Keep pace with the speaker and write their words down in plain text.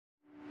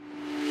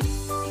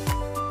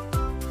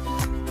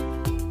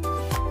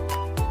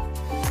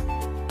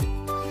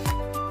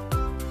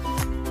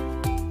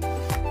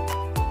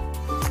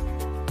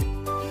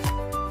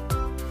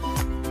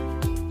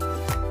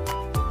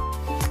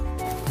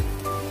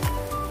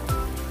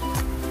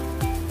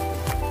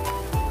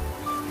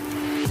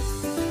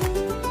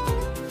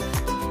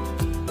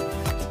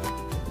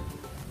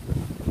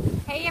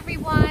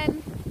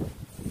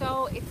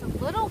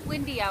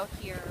windy out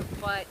here,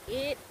 but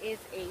it is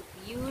a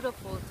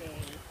beautiful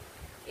day.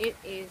 It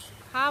is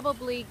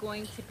probably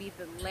going to be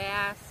the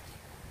last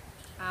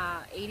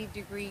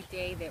 80-degree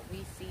day that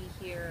we see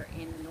here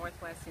in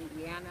Northwest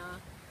Indiana.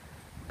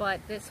 But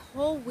this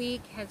whole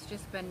week has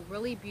just been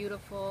really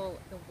beautiful.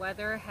 The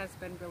weather has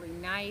been really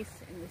nice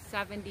in the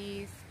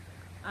 70s.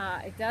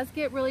 It does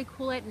get really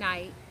cool at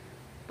night,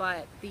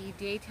 but the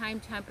daytime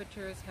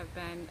temperatures have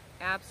been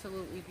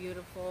absolutely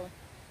beautiful.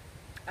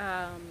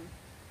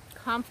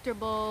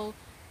 Comfortable,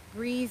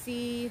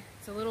 breezy.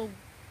 It's a little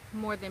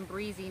more than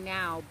breezy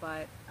now,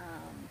 but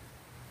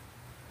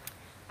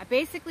I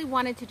basically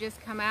wanted to just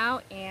come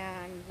out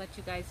and let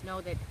you guys know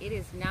that it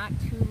is not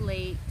too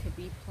late to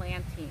be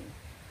planting.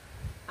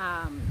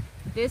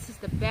 This is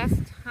the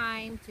best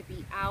time to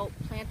be out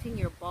planting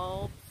your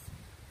bulbs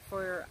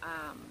for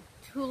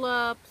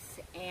tulips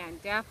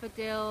and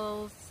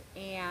daffodils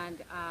and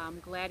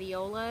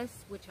gladiolas,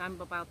 which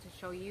I'm about to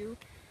show you.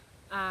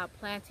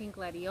 Planting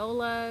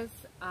gladiolas,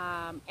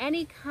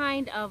 any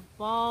kind of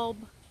bulb,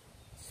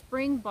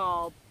 spring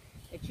bulb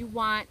that you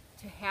want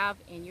to have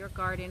in your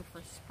garden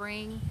for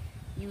spring,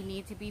 you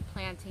need to be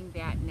planting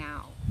that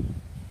now.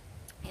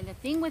 And the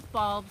thing with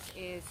bulbs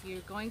is you're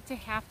going to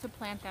have to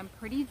plant them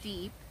pretty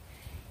deep,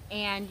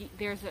 and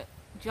there's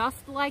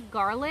just like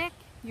garlic,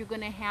 you're going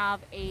to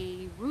have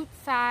a root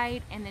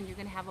side and then you're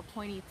going to have a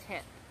pointy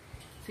tip.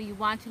 So you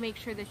want to make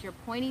sure that your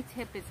pointy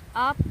tip is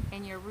up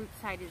and your root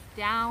side is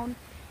down.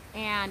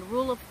 And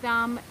rule of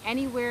thumb,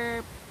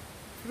 anywhere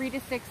 3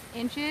 to 6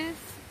 inches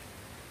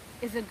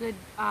is a good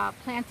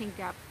planting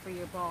depth for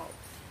your bulbs.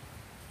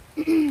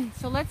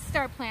 So let's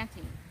start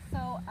planting.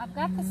 So I've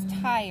got this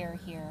tire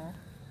here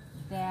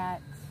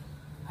that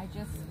I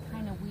just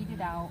kind of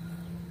weeded out.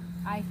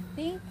 I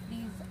think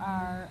these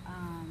are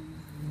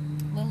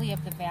lily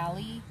of the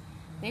valley.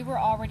 They were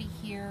already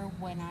here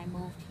when I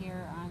moved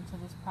here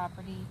onto this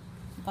property,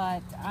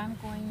 but I'm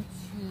going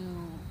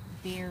to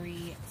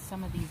bury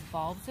some of these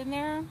bulbs in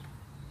there.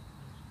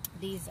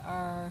 These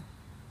are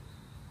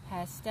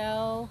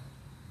pastel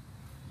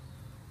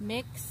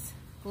mix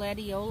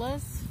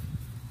gladiolas.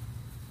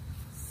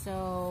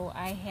 So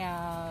I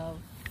have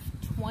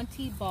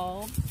 20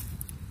 bulbs.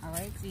 All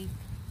right, Zeke,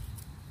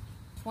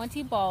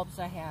 20 bulbs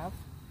I have,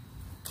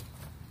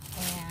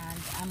 and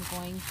I'm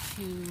going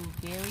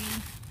to bury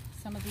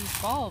some of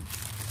these bulbs.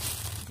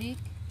 Zeke,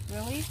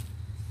 really?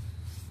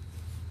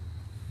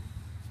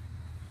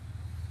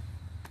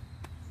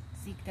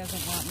 Zeke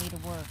doesn't want me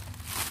to work.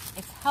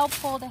 It's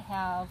helpful to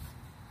have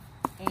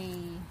a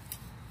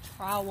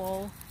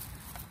trowel.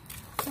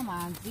 Come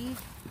on, Zeke.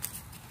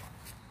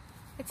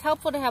 It's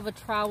helpful to have a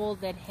trowel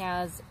that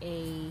has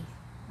a,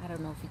 I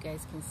don't know if you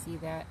guys can see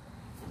that,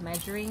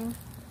 measuring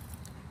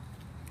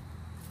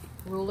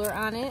ruler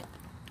on it.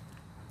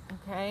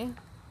 Okay.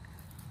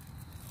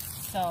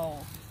 So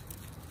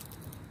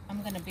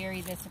I'm going to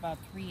bury this about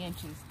 3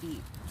 inches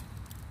deep.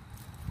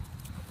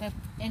 The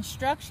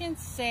instructions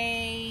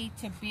say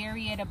to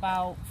bury it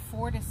about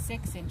 4 to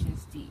 6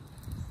 inches deep.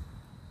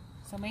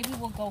 So maybe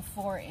we'll go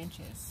 4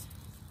 inches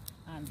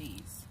on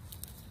these.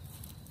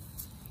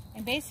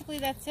 And basically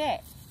that's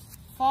it.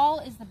 Fall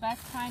is the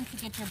best time to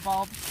get your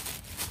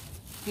bulbs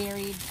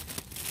buried,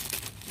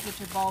 to get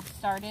your bulbs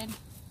started,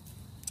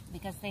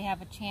 because they have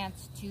a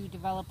chance to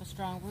develop a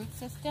strong root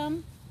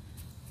system.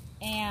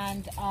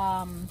 And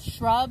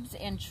shrubs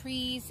and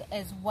trees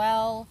as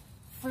well.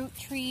 Fruit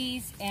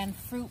trees and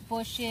fruit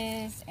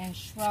bushes and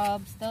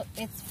shrubs.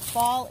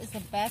 Fall is the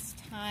best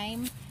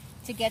time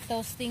to get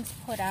those things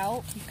put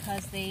out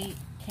because they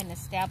can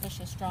establish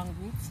a strong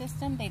root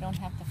system. They don't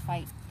have to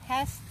fight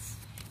pests.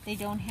 They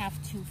don't have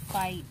to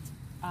fight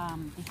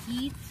the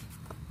heat.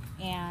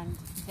 And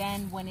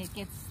then when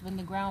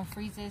the ground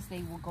freezes,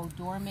 they will go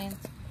dormant.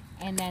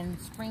 And then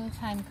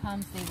springtime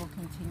comes, they will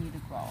continue to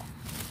grow.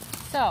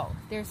 So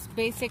there's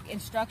basic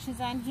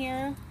instructions on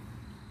here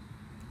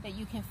that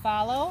you can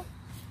follow.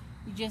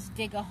 You just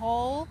dig a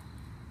hole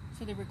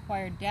to the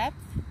required depth,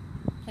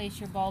 place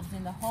your bulbs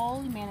in the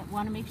hole. You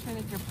want to make sure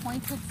that your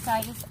pointed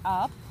side is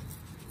up.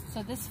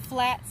 So this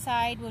flat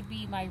side would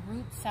be my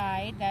root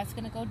side. That's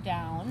going to go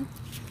down.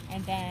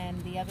 And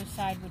then the other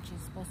side, which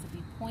is supposed to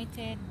be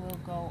pointed, will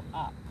go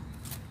up.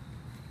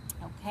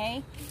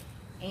 Okay?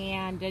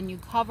 And then you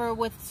cover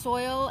with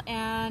soil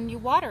and you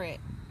water it.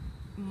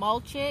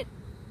 Mulch it,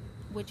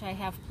 which I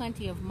have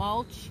plenty of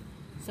mulch.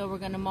 So we're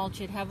going to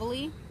mulch it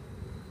heavily.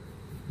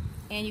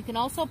 And you can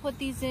also put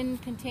these in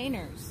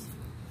containers.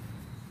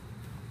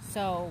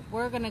 So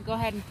we're going to go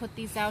ahead and put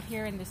these out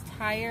here in this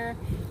tire,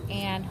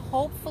 and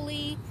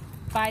hopefully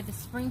by the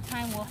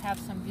springtime we'll have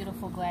some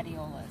beautiful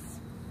gladiolas.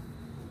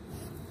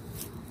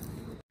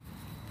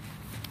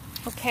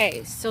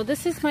 Okay, so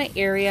this is my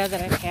area that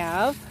I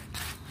have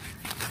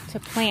to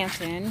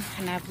plant in,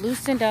 and I've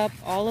loosened up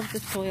all of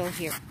the soil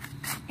here.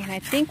 And I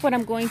think what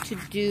I'm going to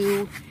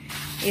do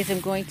is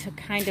I'm going to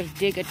kind of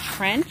dig a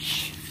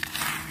trench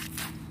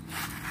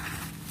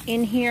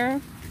in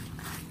here,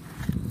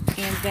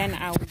 and then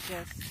I'll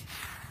just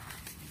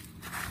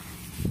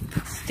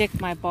stick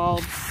my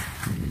bulbs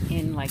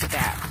in like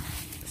that.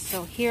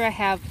 So here I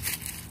have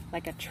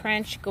like a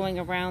trench going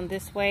around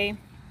this way.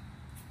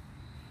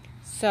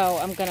 So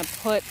I'm gonna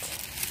put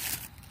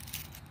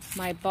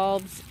my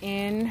bulbs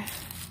in.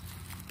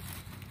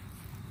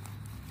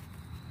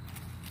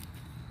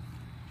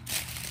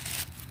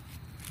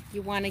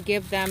 You want to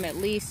give them at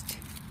least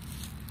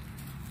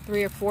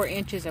 3 or 4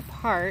 inches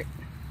apart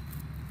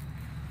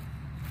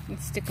and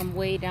stick them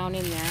way down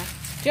in there.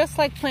 Just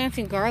like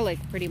planting garlic,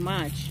 pretty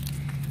much.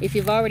 If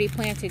you've already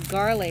planted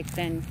garlic,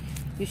 then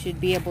you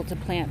should be able to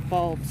plant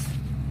bulbs.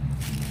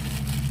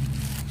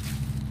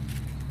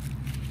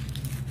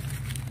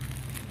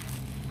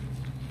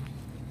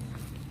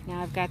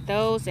 Now I've got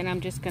those, and I'm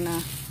just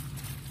gonna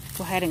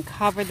go ahead and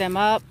cover them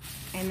up,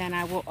 and then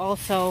I will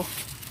also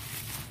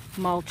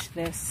mulch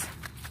this.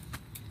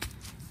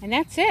 And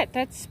that's it.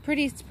 It's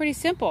pretty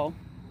simple.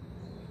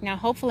 Now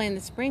hopefully in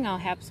the spring I'll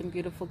have some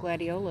beautiful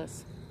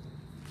gladiolas.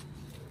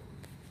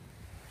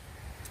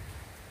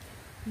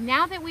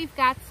 Now that we've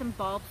got some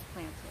bulbs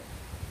planted,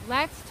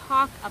 let's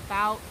talk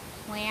about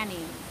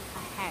planning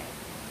ahead.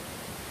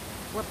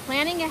 We're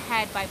planning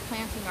ahead by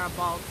planting our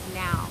bulbs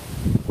now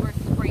for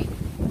spring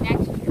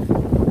next year.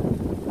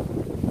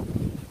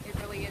 It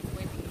really is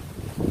windy.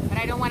 But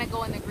I don't want to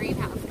go in the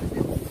greenhouse because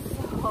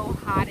it's so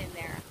hot in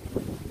there.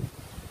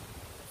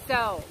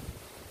 So,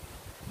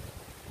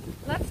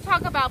 let's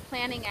talk about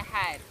planning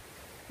ahead.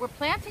 We're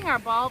planting our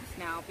bulbs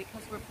now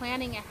because we're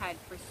planning ahead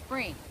for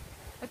spring.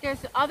 But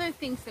there's other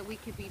things that we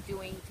could be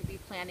doing to be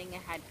planning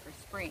ahead for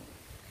spring.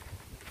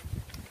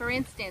 For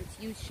instance,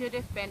 you should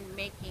have been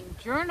making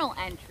journal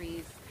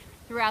entries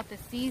throughout the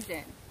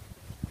season.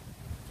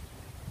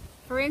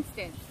 For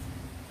instance,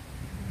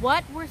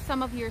 what were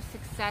some of your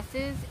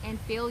successes and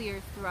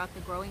failures throughout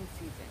the growing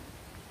season?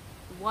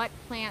 What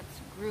plants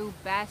grew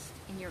best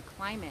in your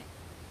climate?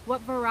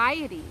 What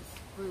varieties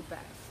grew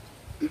best?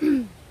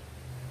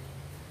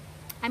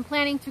 I'm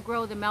planning to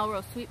grow the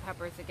Melrose sweet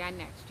peppers again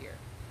next year,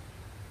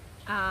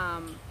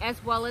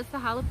 as well as the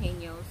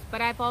jalapenos,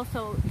 but I've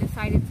also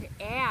decided to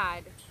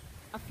add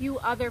a few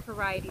other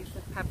varieties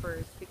of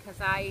peppers because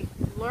I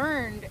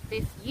learned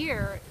this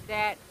year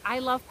that I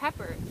love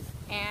peppers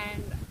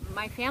and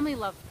my family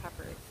loves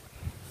peppers.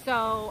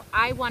 So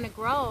I want to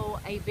grow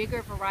a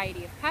bigger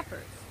variety of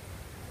peppers.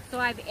 So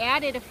I've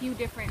added a few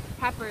different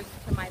peppers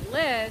to my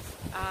list.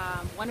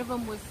 One of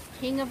them was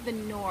King of the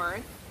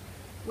North,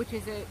 which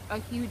is a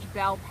huge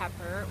bell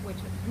pepper, which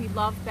we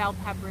love bell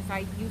peppers.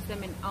 I use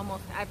them in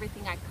almost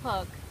everything I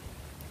cook.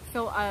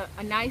 So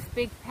a nice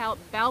big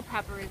bell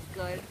pepper is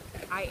good.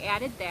 I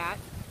added that.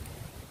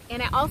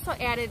 And I also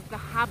added the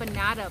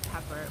habanada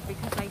pepper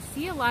because I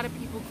see a lot of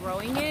people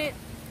growing it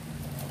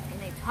and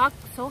they talk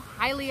so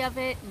highly of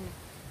it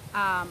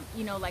and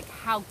you know, like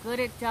how good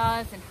it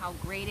does and how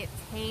great it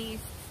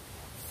tastes.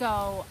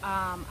 So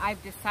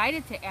I've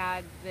decided to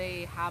add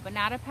the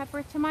habanada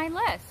pepper to my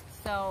list.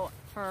 So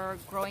for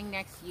growing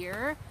next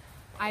year,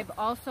 I've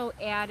also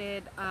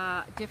added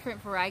a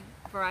different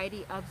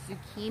variety of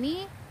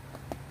zucchini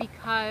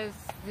because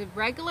the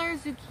regular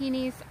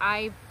zucchinis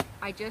I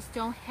just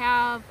don't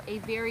have a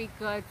very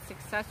good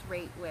success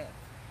rate with.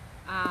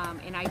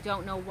 And I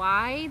don't know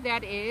why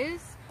that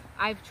is.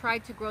 I've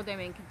tried to grow them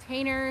in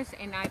containers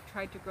and I've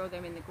tried to grow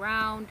them in the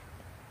ground.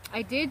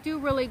 I did do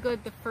really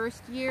good the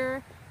first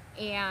year,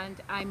 and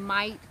I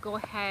might go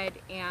ahead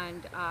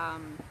and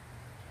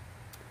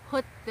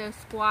put the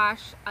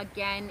squash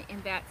again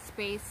in that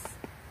space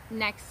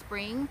next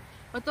spring.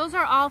 But those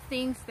are all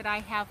things that I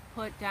have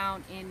put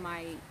down in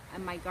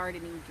my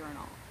gardening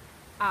journal.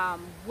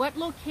 What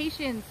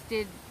locations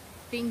did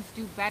things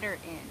do better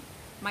in?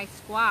 My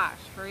squash,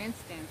 for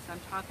instance, I'm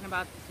talking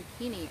about the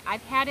zucchini.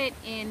 I've had it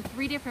in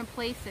 3 different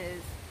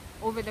places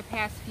over the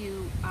past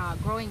few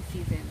growing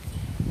seasons,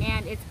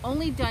 and it's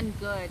only done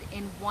good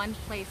in one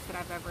place that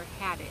I've ever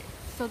had it.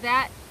 So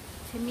that,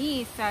 to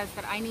me, says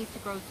that I need to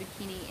grow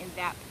zucchini in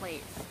that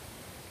place.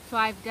 So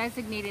I've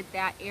designated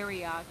that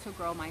area to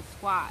grow my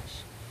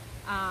squash.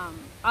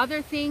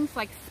 Other things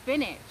like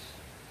spinach.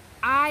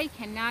 I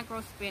cannot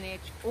grow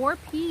spinach, or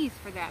peas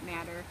for that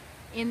matter,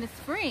 in the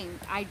spring.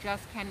 I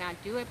just cannot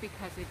do it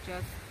because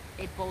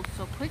it bolts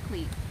so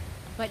quickly.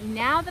 But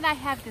now that I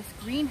have this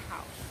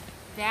greenhouse,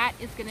 that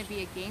is going to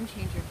be a game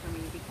changer for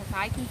me because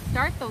I can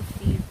start those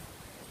seeds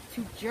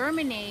to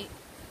germinate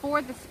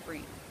for the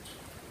spring,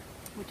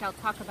 which I'll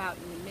talk about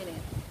in a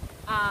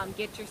minute.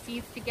 Get your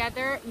seeds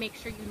together. Make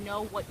sure you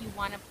know what you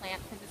want to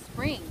plant for the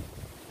spring.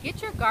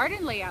 Get your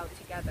garden layout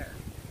together.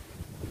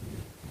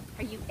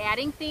 Are you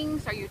adding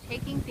things? Are you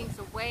taking things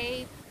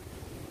away?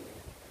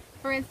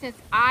 For instance,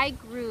 I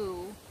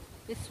grew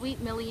the Sweet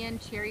Million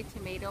cherry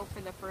tomato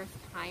for the first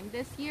time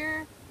this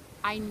year.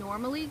 I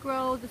normally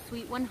grow the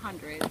Sweet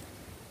 100,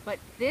 but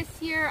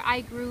this year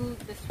I grew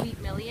the Sweet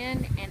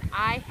Million, and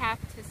I have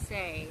to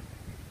say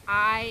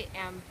I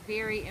am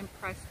very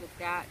impressed with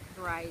that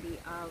variety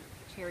of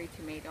cherry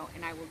tomato,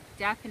 and I will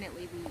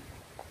definitely be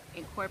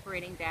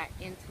incorporating that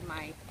into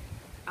my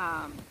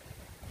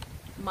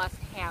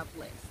must-have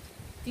list.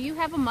 Do you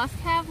have a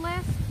must-have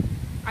list?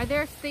 Are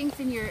there things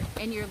in your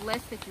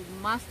list that you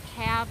must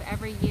have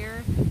every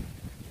year?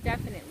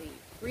 definitely.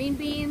 Green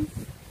beans,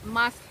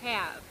 must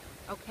have,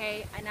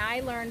 okay? And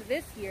I learned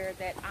this year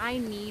that I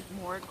need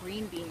more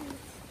green beans.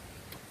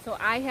 So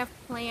I have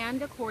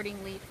planned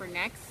accordingly for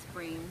next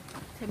spring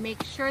to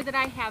make sure that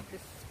I have the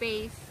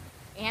space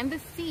and the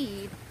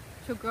seed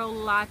to grow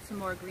lots of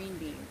more green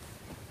beans.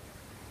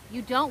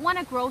 You don't want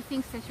to grow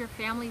things that your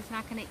family's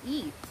not going to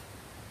eat.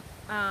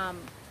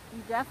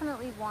 You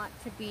definitely want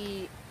to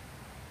be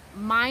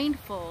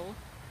mindful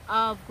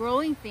of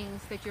growing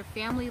things that your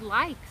family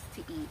likes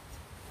to eat.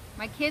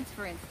 My kids,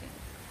 for instance,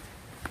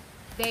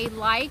 they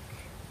like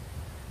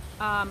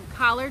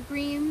collard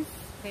greens,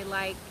 they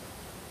like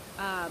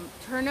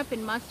turnip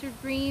and mustard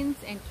greens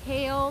and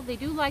kale. They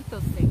do like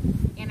those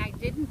things, and I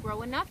didn't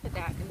grow enough of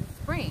that in the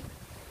spring,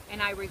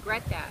 and I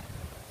regret that.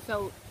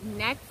 So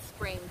next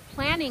spring,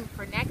 planning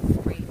for next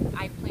spring,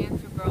 I plan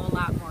to grow a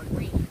lot more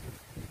greens.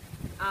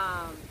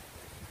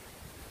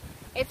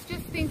 It's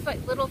just things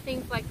like little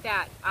things like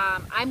that.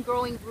 I'm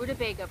growing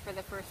rutabaga for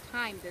the first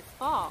time this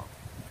fall.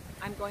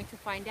 I'm going to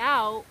find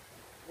out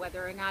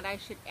whether or not I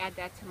should add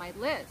that to my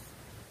list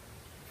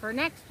for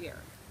next year.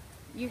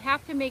 You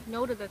have to make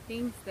note of the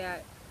things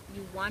that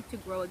you want to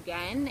grow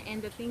again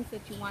and the things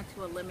that you want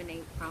to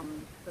eliminate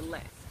from the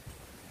list.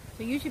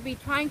 So you should be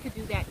trying to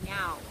do that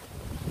now.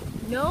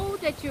 Know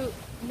that you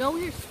know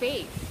your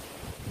space.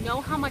 Know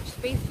how much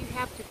space you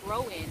have to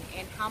grow in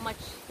and how much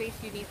space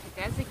you need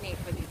to designate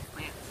for these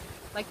plants.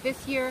 Like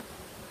this year,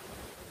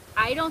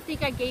 I don't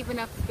think I gave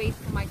enough space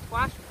to my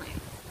squash plants.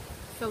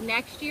 So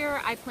next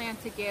year, I plan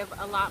to give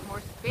a lot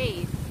more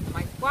space to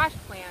my squash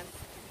plants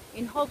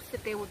in hopes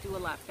that they will do a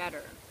lot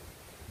better.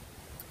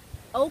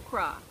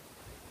 Okra.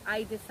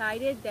 I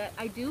decided that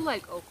I do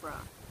like okra.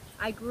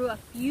 I grew a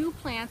few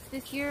plants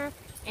this year,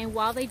 and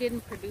while they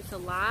didn't produce a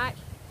lot,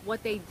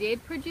 what they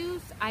did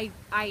produce, I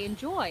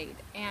enjoyed,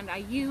 and I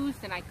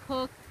used, and I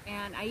cooked,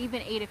 and I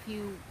even ate a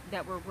few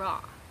that were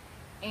raw.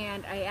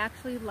 And I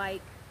actually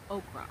like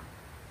okra.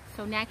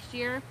 So next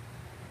year,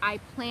 I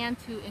plan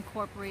to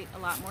incorporate a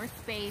lot more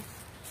space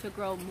to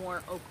grow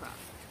more okra.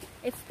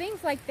 It's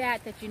things like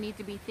that that you need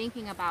to be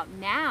thinking about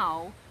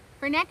now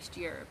for next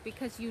year,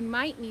 because you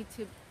might need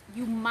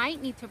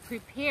to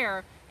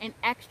prepare an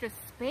extra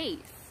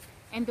space.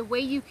 And the way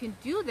you can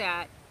do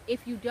that,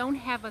 if you don't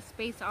have a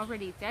space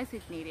already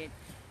designated,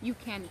 you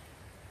can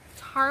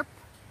tarp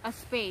a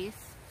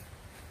space,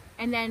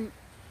 and then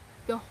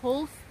the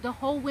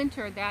whole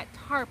winter that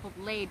tarp will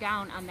lay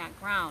down on that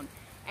ground.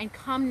 And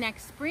come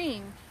next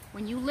spring,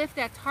 when you lift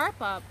that tarp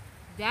up,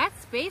 that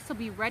space will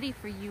be ready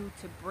for you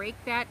to break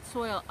that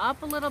soil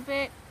up a little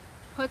bit,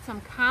 put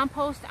some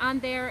compost on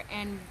there,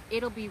 and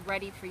it'll be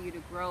ready for you to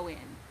grow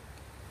in.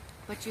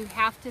 But you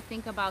have to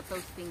think about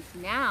those things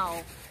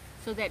now,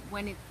 so that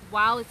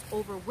while it's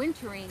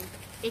overwintering,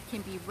 it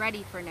can be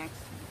ready for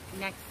next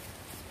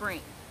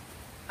spring.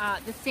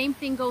 The same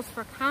thing goes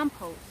for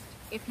compost.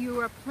 If you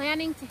are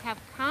planning to have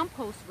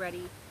compost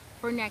ready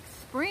for next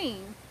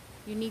spring,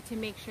 you need to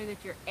make sure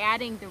that you're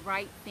adding the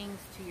right things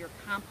to your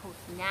compost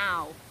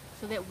now,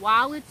 so that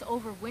while it's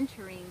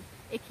overwintering,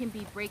 it can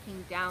be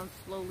breaking down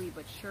slowly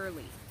but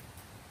surely.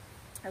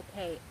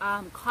 Okay,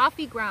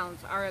 coffee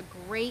grounds are a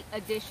great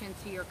addition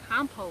to your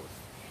compost,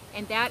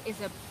 and that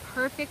is a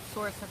perfect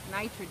source of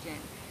nitrogen.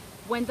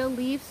 When the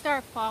leaves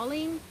start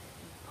falling,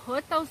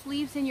 put those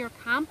leaves in your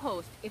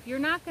compost. If you're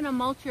not going to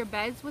mulch your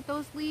beds with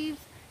those leaves,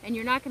 and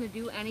you're not going to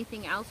do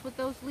anything else with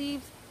those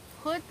leaves,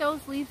 put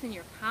those leaves in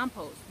your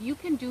compost. You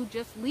can do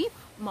just leaf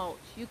mulch.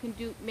 You can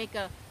make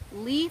a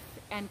leaf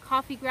and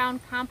coffee ground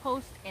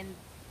compost, and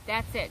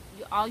that's it.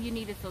 All you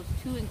need is those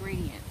two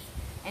ingredients,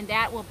 and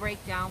that will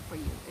break down for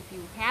you. If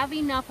you have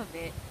enough of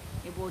it,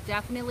 it will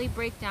definitely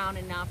break down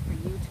enough for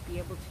you to be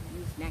able to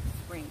use next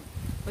spring.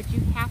 But you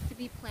have to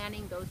be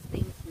planning those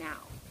things now.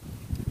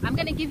 I'm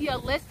going to give you a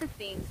list of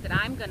things that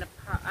I'm going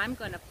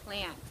to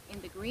plant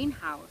in the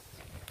greenhouse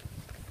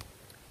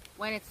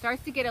when it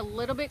starts to get a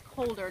little bit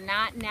colder.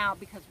 Not now,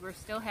 because we're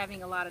still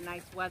having a lot of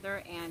nice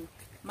weather, and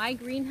my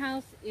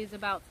greenhouse is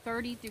about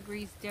 30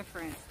 degrees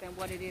different than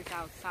what it is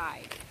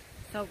outside.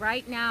 So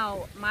right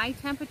now, my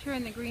temperature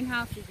in the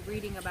greenhouse is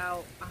reading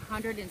about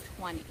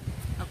 120,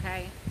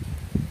 okay?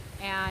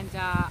 And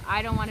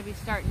I don't want to be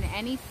starting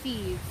any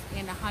seeds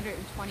in a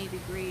 120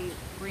 degree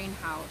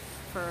greenhouse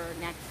for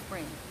next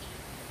spring.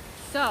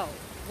 So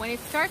when it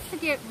starts to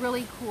get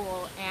really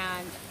cool,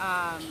 and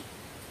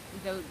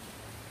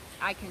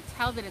I can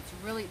tell that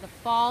the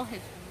fall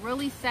has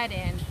really set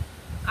in,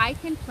 I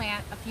can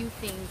plant a few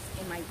things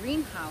in my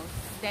greenhouse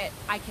that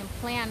I can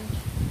plan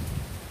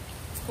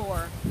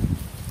for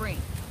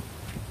spring.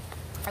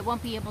 I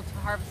won't be able to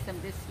harvest them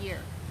this year,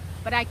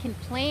 but I can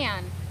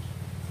plan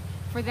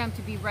for them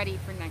to be ready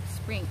for next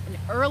spring, an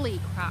early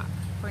crop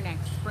for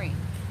next spring.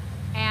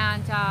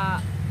 And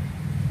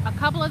a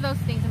couple of those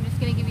things, I'm just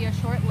going to give you a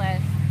short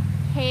list.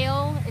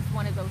 Kale is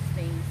one of those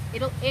things.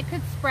 It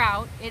could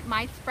sprout. It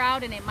might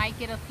sprout, and it might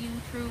get a few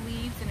true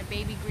leaves and a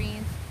baby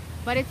greens,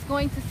 but it's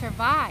going to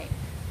survive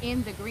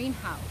in the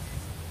greenhouse.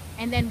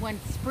 And then when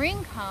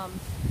spring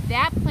comes,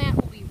 that plant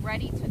will be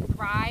ready to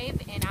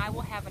thrive, and I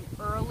will have an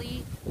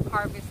early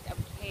harvest of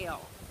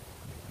kale.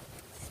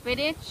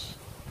 spinach,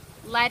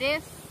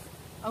 lettuce,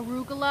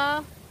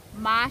 arugula,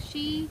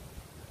 mashi,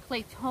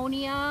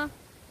 claytonia,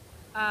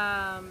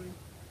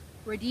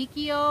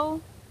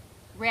 radicchio,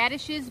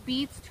 radishes,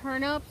 beets,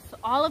 turnips,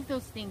 all of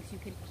those things you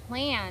could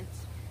plant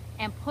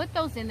and put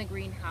those in the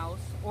greenhouse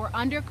or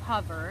under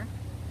cover,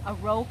 a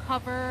row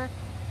cover,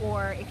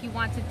 or if you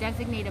want to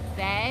designate a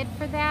bed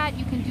for that,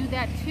 you can do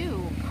that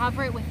too.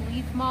 Cover it with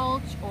leaf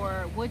mulch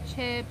or wood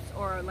chips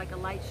or like a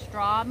light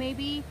straw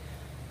maybe.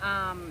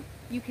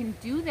 You can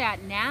do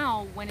that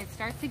now when it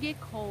starts to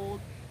get cold,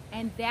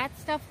 and that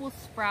stuff will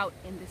sprout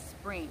in the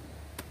spring.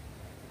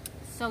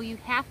 So you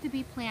have to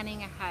be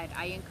planning ahead.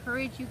 I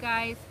encourage you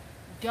guys,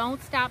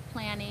 don't stop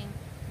planning,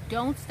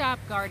 don't stop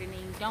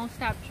gardening, don't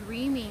stop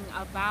dreaming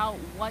about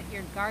what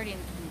your garden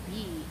can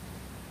be.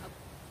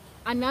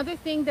 Another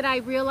thing that I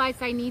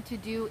realized I need to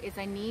do is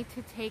I need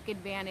to take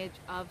advantage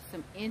of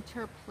some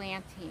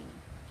interplanting.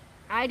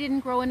 I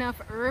didn't grow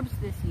enough herbs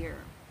this year.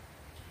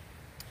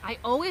 I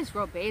always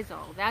grow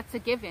basil, that's a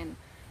given,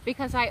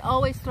 because I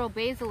always throw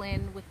basil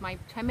in with my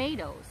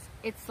tomatoes.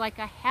 It's like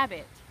a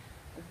habit.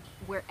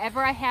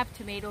 Wherever I have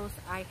tomatoes,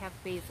 I have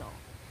basil.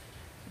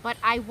 But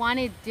I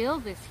wanted dill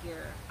this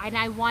year, and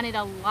I wanted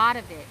a lot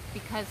of it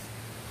because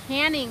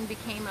canning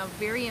became a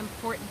very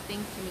important thing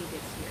to me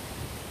this year.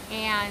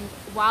 And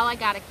while I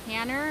got a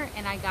canner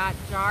and I got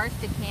jars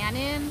to can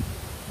in,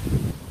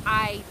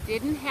 I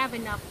didn't have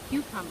enough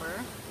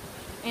cucumber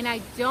and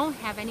I don't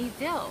have any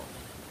dill.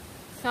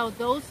 So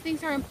those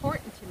things are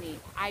important to me.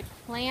 I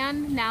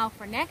plan now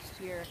for next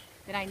year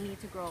that I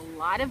need to grow a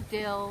lot of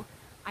dill.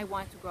 I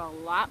want to grow a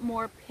lot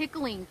more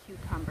pickling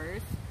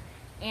cucumbers,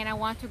 and I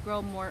want to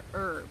grow more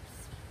herbs.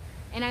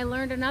 And I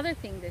learned another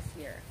thing this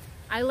year.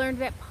 I learned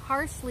that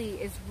parsley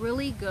is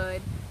really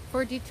good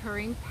for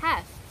deterring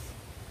pests,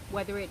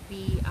 whether it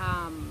be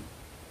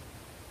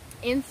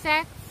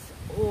insects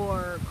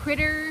or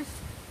critters.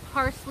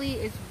 Parsley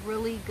is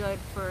really good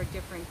for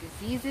different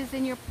diseases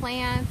in your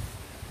plants.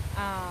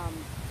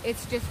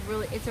 It's just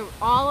really, it's an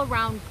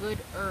all-around good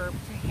herb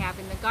to have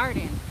in the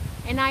garden.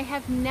 And I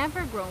have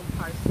never grown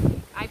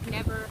parsley.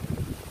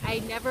 I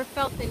never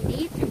felt the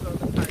need to grow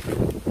the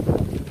parsley.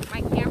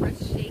 My camera's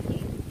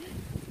shaking.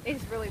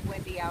 It's really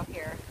windy out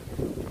here.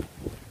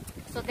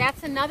 So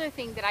that's another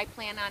thing that I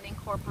plan on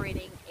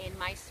incorporating in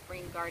my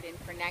spring garden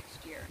for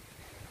next year.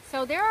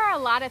 So there are a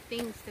lot of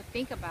things to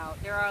think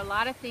about. There are a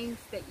lot of things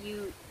that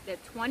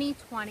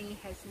 2020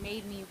 has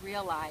made me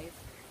realize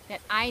that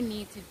I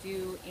need to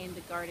do in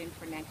the garden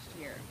for next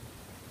year.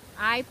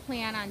 I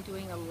plan on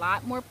doing a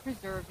lot more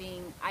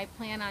preserving. I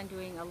plan on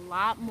doing a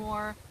lot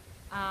more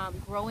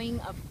growing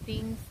of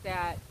things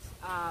that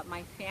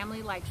my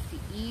family likes to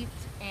eat,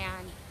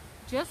 and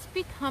just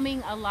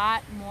becoming a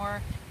lot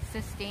more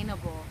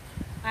sustainable.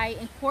 I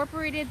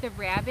incorporated the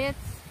rabbits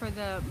for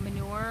the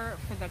manure,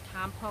 for the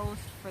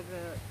compost, for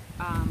the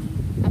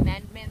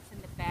amendments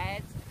in the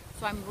beds.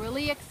 So I'm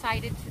really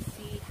excited to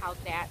see how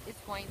that is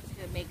going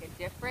to make a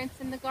difference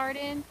in the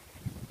garden.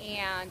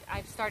 And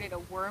I've started a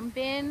worm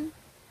bin,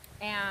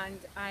 and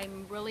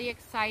I'm really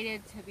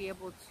excited to be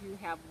able to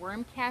have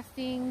worm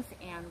castings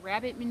and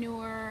rabbit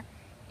manure,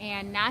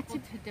 and not to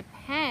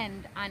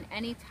depend on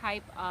any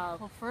type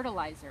of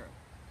fertilizer.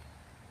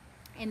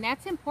 And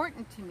that's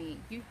important to me.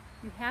 You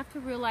have to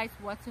realize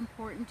what's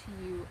important to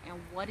you and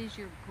what is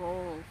your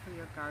goal for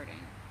your garden.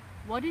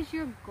 What is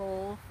your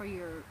goal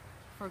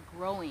for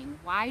growing?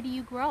 Why do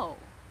you grow?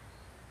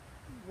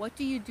 What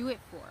do you do it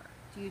for?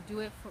 Do you do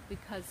it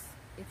because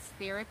it's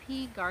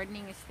therapy?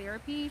 Gardening is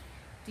therapy?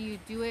 Do you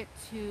do it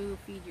to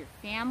feed your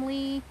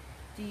family?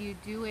 Do you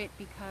do it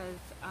because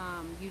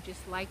you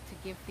just like to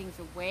give things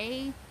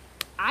away?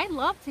 I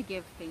love to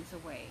give things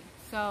away.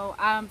 So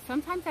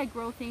sometimes I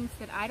grow things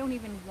that I don't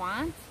even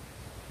want.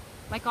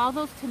 Like all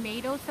those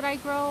tomatoes that I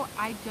grow,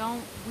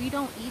 we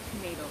don't eat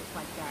tomatoes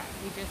like that.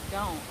 We just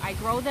don't. I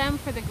grow them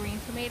for the green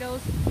tomatoes,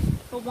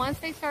 but once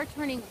they start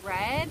turning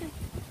red,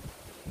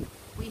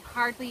 we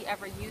hardly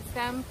ever use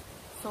them,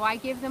 so I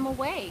give them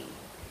away.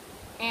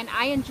 And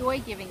I enjoy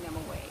giving them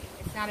away.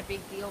 It's not a big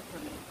deal for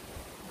me.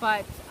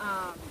 But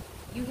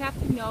you have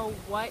to know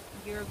what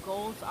your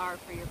goals are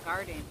for your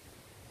garden.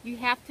 You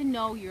have to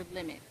know your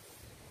limits.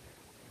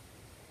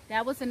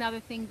 That was another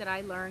thing that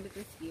I learned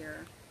this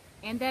year,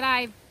 and that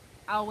I've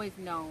always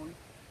known,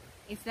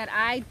 is that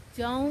I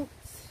don't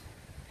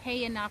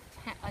pay enough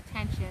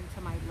attention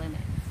to my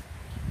limits.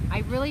 I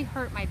really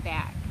hurt my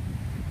back.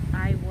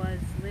 I was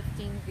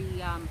lifting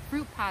the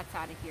fruit pots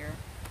out of here,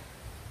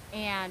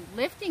 and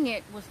lifting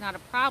it was not a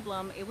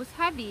problem. It was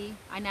heavy,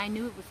 and I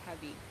knew it was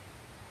heavy,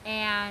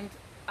 and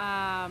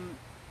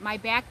my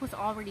back was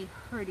already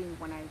hurting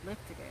when I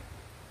lifted it.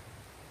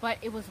 But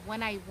it was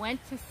when I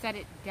went to set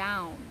it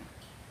down,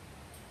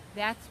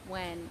 that's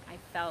when I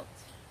felt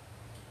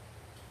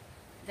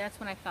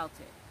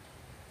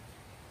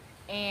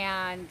it.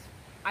 And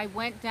I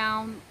went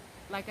down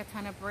like a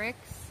ton of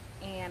bricks,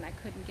 and I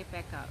couldn't get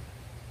back up.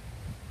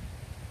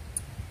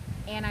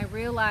 And I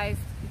realized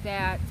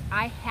that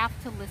I have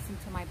to listen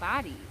to my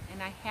body,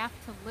 and I have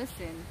to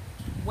listen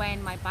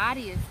when my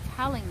body is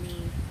telling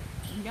me,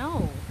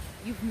 no,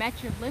 You've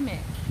met your limit.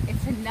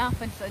 It's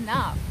enough, it's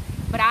enough.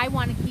 But I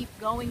want to keep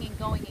going and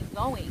going and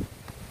going.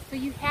 So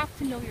you have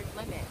to know your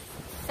limits.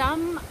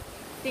 Some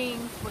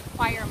things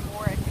require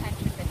more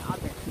attention than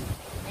others.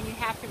 And you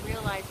have to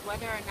realize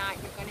whether or not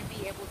you're going to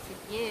be able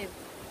to give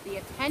the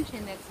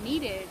attention that's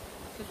needed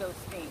to those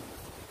things.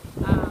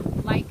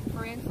 Like,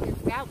 for instance,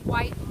 that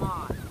white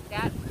moth,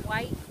 that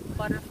white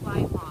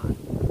butterfly moth,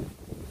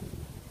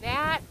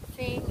 that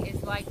thing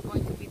is like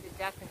going to be the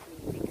death of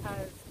me,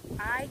 because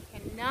I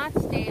cannot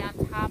stay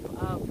on top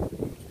of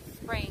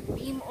spraying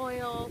neem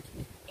oil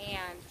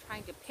and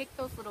trying to pick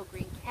those little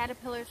green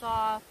caterpillars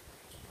off.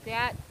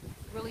 That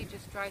really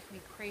just drives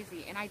me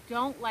crazy. And I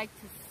don't like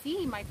to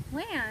see my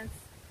plants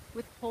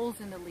with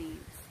holes in the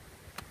leaves.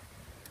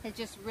 It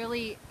just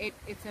really,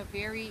 it's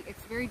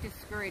very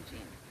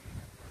discouraging.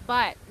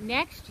 But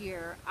next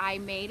year, I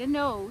made a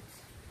note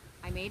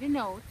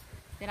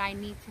that I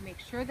need to make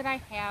sure that I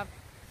have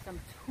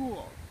some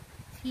tulle,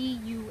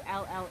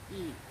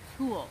 T-U-L-L-E,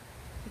 tulle,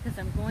 because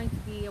I'm going to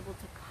be able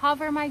to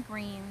cover my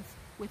greens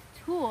with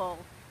tulle,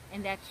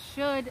 and that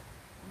should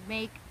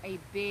make a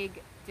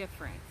big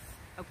difference,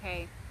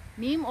 okay?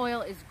 Neem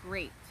oil is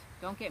great,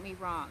 don't get me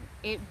wrong.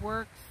 It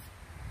works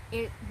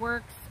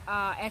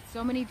at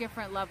so many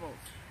different levels.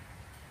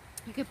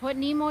 You could put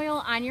neem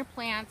oil on your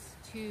plants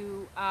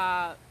to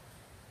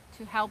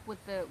help with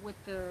the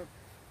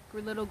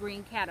little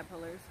green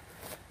caterpillars,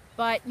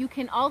 but you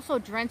can also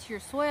drench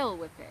your soil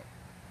with it.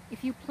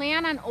 If you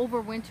plan on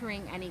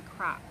overwintering any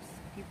crops,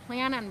 if you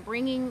plan on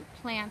bringing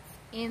plants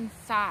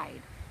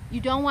inside, you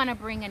don't want to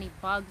bring any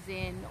bugs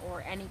in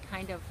or any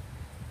kind of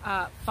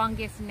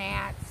fungus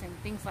gnats and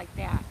things like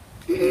that.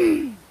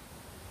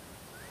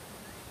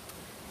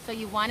 So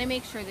you want to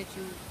make sure that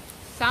you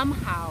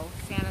somehow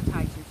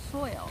sanitize your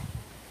soil.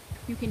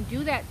 You can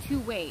do that two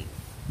ways.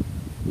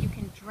 You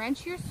can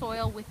drench your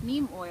soil with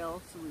neem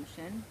oil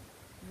solution,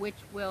 which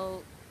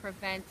will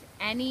prevent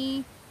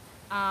any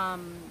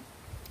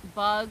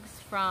bugs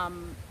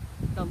from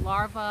the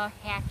larva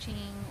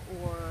hatching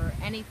or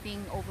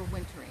anything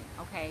overwintering,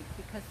 okay?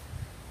 Because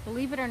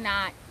believe it or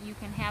not, you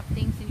can have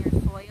things in your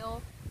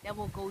soil that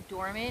will go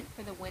dormant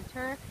for the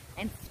winter,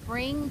 and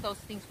spring those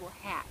things will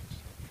hatch,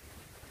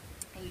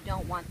 and you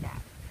don't want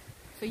that.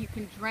 So you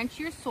can drench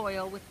your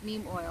soil with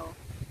neem oil,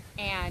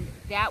 and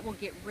that will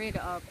get rid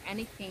of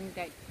anything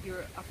that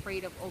you're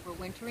afraid of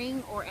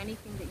overwintering or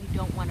anything that you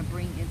don't want to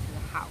bring into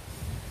the house,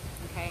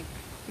 okay?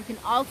 You can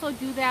also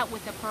do that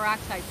with the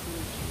peroxide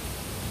solution,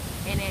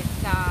 and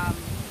it's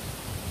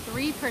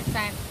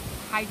 3%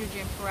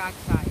 hydrogen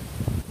peroxide.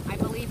 I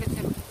believe it's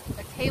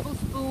a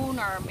tablespoon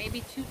or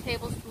maybe 2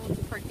 tablespoons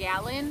per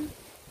gallon,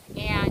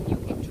 and you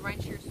can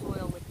drench your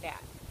soil with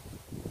that.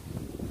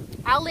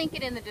 I'll link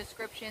it in the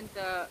description,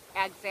 the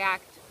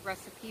exact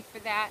recipe for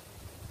that,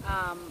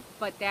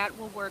 but that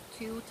will work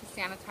too to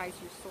sanitize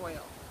your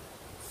soil.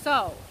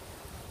 So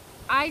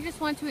I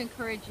just want to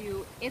encourage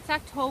you, it's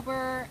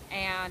October,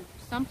 and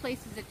some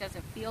places it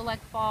doesn't feel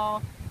like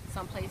fall,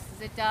 some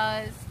places it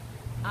does,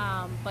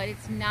 but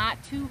it's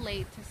not too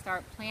late to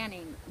start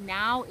planning.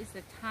 Now is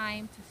the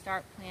time to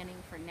start planning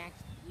for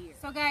next year.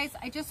 So guys,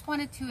 I just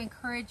wanted to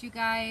encourage you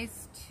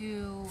guys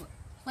to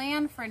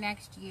plan for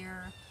next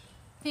year.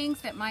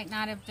 Things that might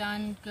not have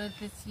done good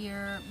this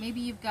year. Maybe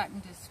you've gotten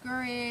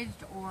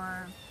discouraged,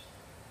 or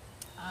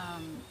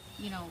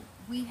you know,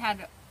 we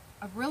had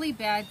a really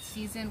bad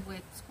season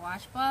with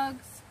squash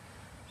bugs.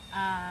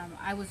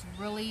 I was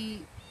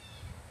really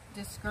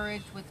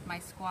discouraged with my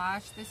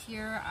squash this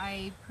year.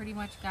 I pretty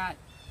much got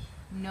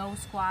no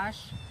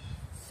squash.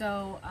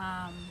 So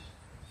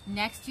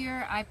next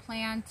year I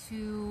plan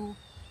to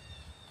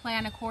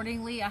plan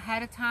accordingly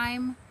ahead of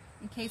time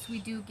in case we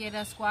do get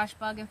a squash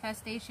bug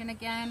infestation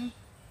again.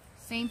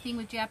 Same thing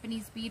with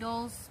Japanese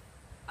beetles.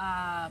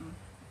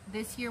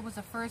 This year was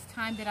the first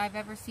time that I've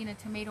ever seen a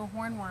tomato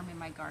hornworm in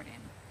my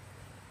garden.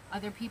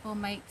 Other people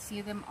might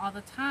see them all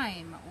the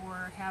time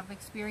or have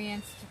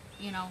experienced,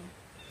 you know,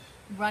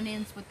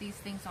 run-ins with these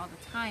things all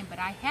the time, but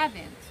I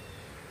haven't.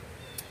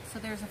 So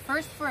there's a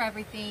first for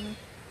everything.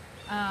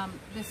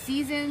 The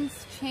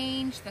seasons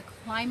change, the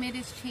climate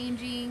is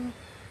changing,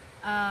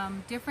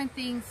 different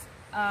things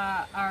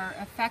are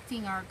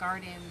affecting our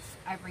gardens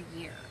every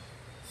year.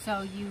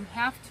 So you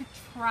have to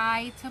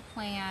try to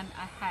plan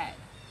ahead.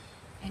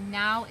 And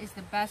now is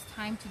the best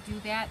time to do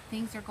that.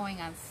 Things are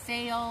going on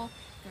sale.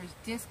 There's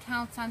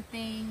discounts on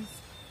things.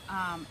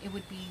 It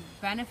would be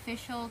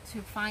beneficial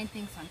to find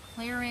things on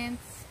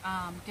clearance.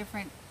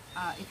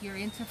 If you're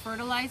into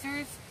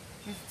fertilizers,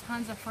 there's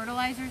tons of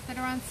fertilizers that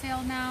are on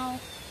sale now.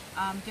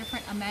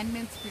 Different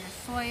amendments for your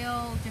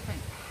soil,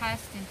 different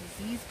pest and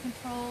disease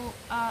control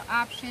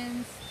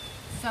options.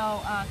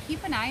 So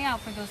keep an eye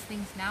out for those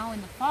things now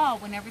in the fall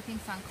when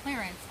everything's on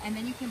clearance, and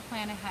then you can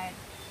plan ahead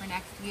for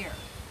next year.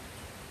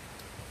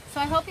 So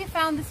I hope you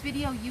found this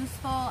video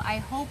useful. I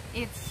hope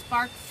it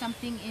sparked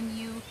something in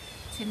you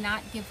to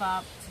not give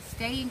up, to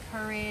stay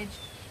encouraged,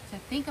 to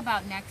think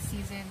about next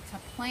season, to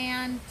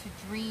plan,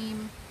 to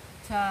dream,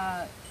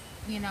 to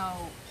you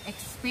know,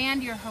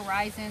 expand your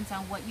horizons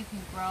on what you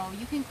can grow.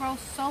 You can grow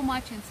so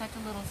much in such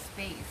a little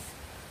space.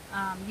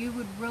 You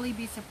would really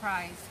be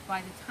surprised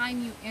by the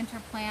time you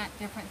interplant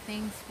different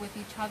things with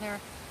each other,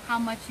 how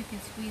much you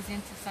can squeeze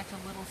into such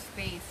a little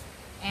space,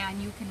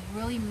 and you can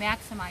really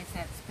maximize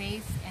that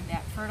space and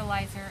that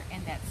fertilizer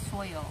and that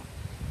soil.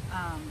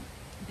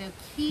 The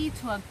key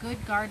to a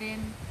good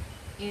garden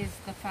is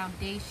the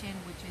foundation,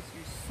 which is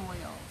your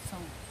soil. So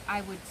I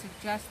would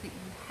suggest that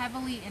you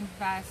heavily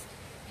invest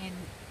in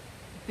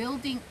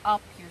building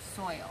up your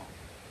soil.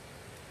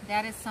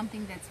 That is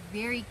something that's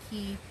very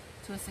key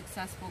to a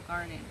successful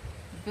garden.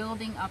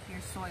 Building up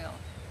your soil.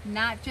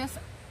 Not just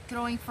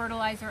throwing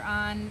fertilizer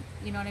on,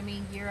 you know what I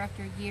mean, year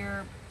after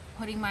year,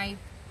 putting my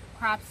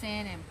crops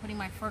in and putting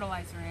my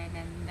fertilizer in,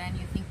 and then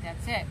you think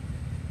that's it.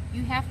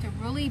 You have to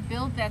really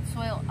build that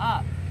soil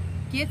up.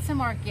 Get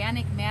some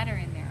organic matter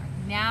in there.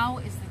 Now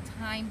is the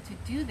time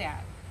to do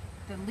that.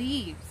 The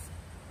leaves,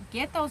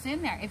 get those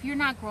in there. If you're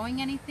not growing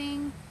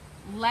anything,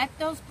 let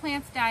those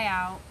plants die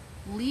out,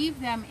 leave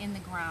them in the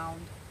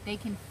ground. They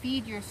can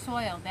feed your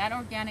soil. That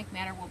organic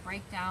matter will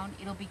break down.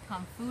 It'll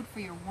become food for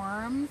your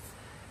worms.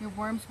 Your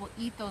worms will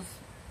eat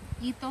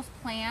those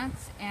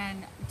plants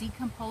and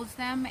decompose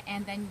them,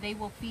 and then they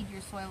will feed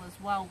your soil as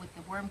well with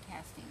the worm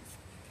castings.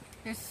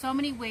 There's so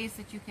many ways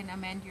that you can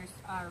amend your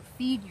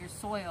feed your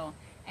soil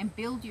and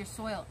build your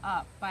soil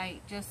up by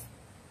just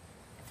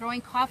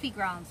throwing coffee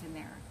grounds in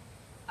there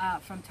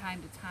from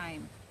time to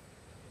time.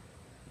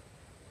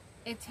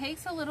 It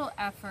takes a little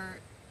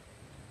effort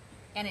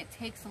and it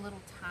takes a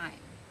little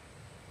time,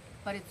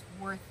 but it's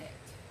worth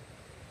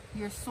it.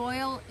 Your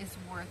soil is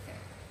worth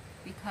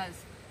it,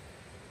 because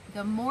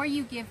the more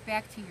you give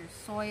back to your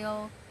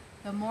soil,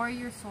 the more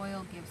your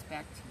soil gives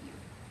back to you.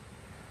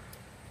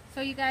 So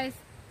you guys,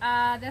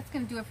 that's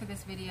going to do it for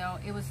this video.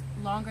 It was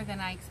longer than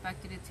I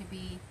expected it to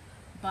be,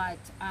 but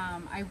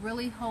I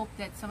really hope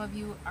that some of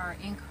you are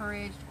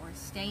encouraged or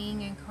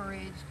staying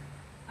encouraged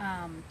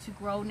to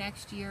grow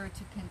next year,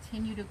 to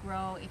continue to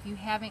grow. If you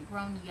haven't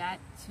grown yet,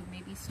 to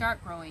maybe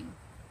start growing.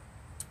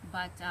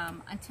 But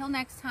until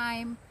next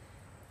time,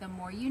 the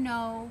more you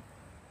know,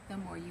 the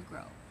more you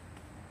grow.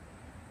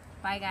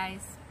 Bye, guys.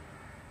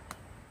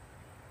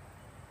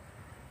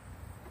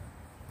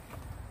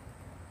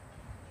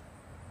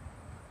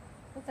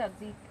 What's up,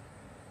 Zeke?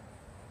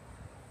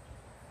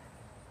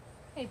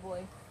 Hey,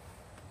 boy.